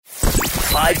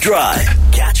5 Drive.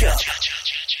 Catch up.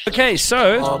 Okay,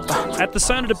 so at the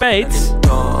Sona Debates,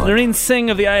 Noreen Singh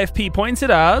of the AFP pointed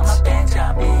out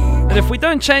that if we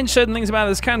don't change certain things about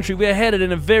this country, we're headed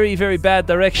in a very, very bad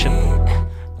direction.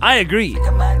 I agree.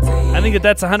 I think that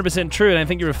that's 100% true, and I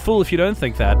think you're a fool if you don't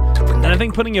think that. And I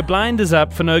think putting your blinders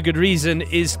up for no good reason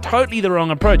is totally the wrong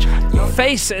approach.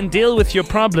 Face and deal with your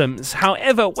problems.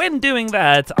 However, when doing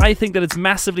that, I think that it's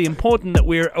massively important that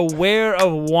we're aware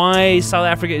of why South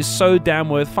Africa is so damn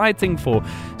worth fighting for.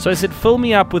 So I said, fill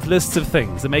me up with lists of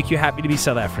things that make you happy to be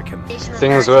South African.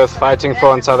 Things worth fighting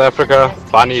for in South Africa?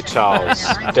 Bunny Charles.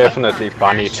 Definitely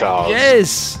Bunny Charles.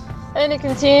 Yes!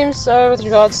 Heineken team, so with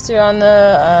regards to on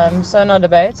the Sona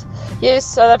debate, yes,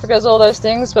 South Africa is all those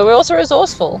things, but we're also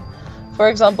resourceful. For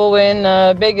example, when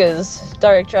beggars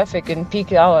direct traffic in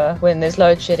peak hour when there's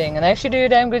load shedding, and they actually do a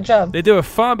damn good job. They do a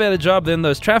far better job than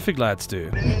those traffic lights do.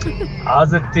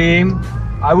 As a team,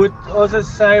 I would also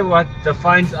say what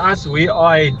defines us, we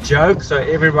are a joke, so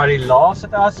everybody laughs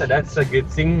at us, so that's a good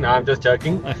thing. No, I'm just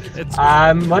joking.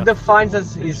 What defines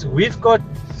us is we've got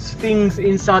things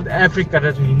in South Africa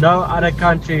that no other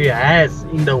country has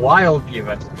in the wild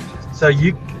even. So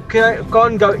you can't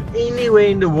go anywhere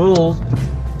in the world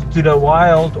to the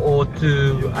wild or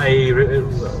to a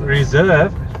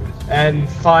reserve and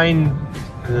find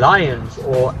lions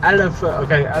or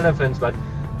elephants, but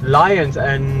lions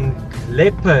and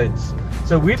leopards.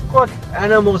 So we've got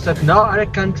animals that no other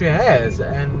country has,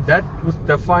 and that would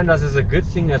define us as a good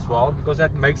thing as well, because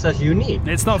that makes us unique.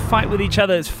 It's not fight with each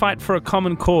other, it's fight for a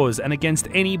common cause and against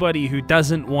anybody who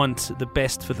doesn't want the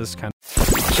best for this country.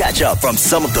 Catch up from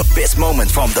some of the best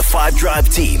moments from the 5 Drive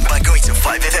team by going to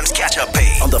 5FM's catch-up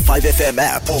page on the 5FM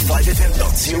app or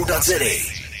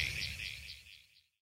 5FM.co.za.